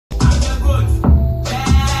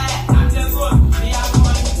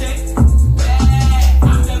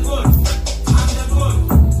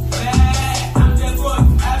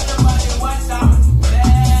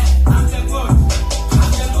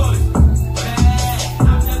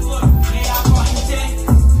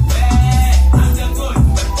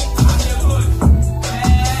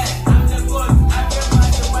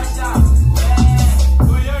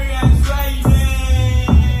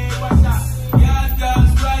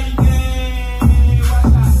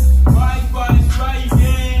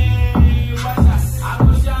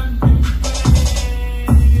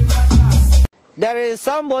there is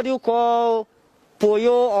somebody called Poyoo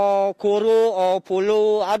or Koro or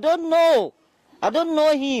Polo. I don't know. I don't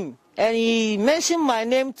know him. And he mentioned my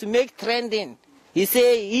name to make trending. He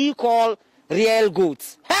say he call real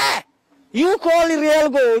goats. Hey! You call real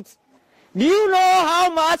goats? Do you know how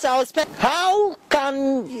much I'll spend? How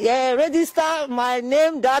can register my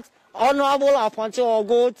name that Honorable Aponkye or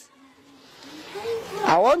goat?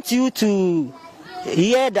 I want you to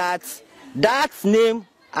hear that name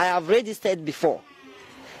I have registered before.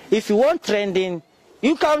 If you want trending,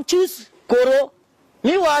 you can choose Koro.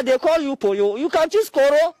 Meanwhile, they call you Poyoo. You can choose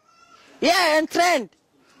Koro. Yeah, and trend.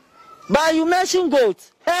 But you mention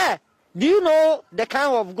goats. Hey, do you know the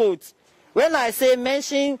kind of goats? When I say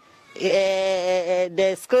mention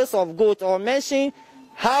the skills of goats or mention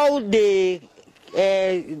how they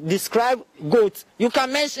describe goats, you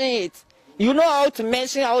can mention it. You know how to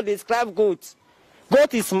mention how they describe goats.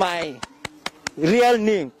 Goat is my real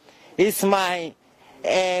name. It's my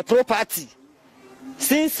property.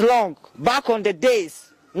 Since long, back on the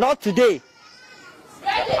days, not today.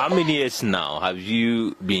 How many years now have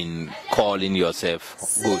you been calling yourself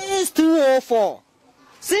goat? Since 2004.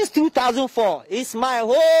 Since 2004. It's my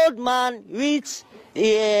old man, which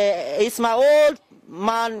it's my old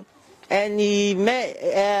man, and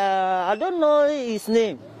I don't know his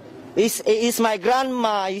name. It's my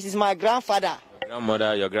grandma, it's my grandfather.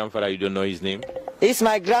 Grandmother, your grandfather, you don't know his name? It's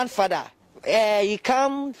my grandfather. He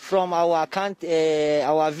come from our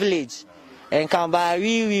village, and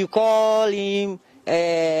we call him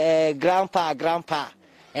grandpa.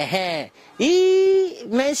 He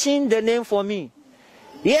mentioned the name for me.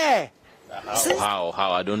 Yeah. How?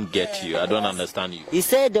 I don't get you. I don't understand you. He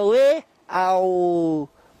said the way I'll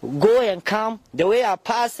go and come, the way I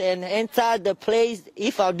pass and enter the place,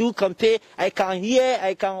 if I do compare, I can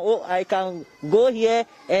go here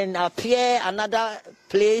and appear another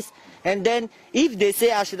place. And then if they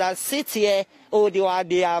say I should sit here, oh,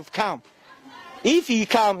 they have come. If he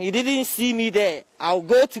come, he didn't see me there, I'll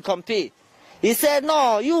go to compare. He said,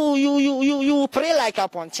 no, you pray like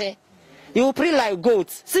Aponkye. You pray like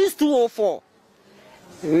goats. Since 2004.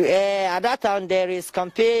 At that time there is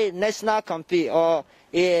campaign, national campaign or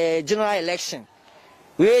a general election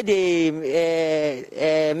where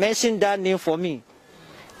they mentioned that name for me.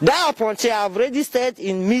 That Aponkye I have registered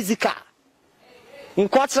in Musica, in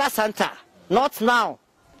Cultural Center, not now.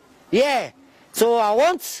 Yeah. So I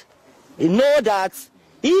want to know that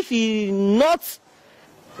if he not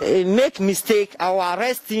make mistake, I will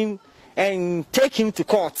arrest him and take him to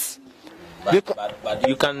court. But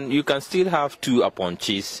you can still have two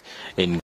Aponkyes in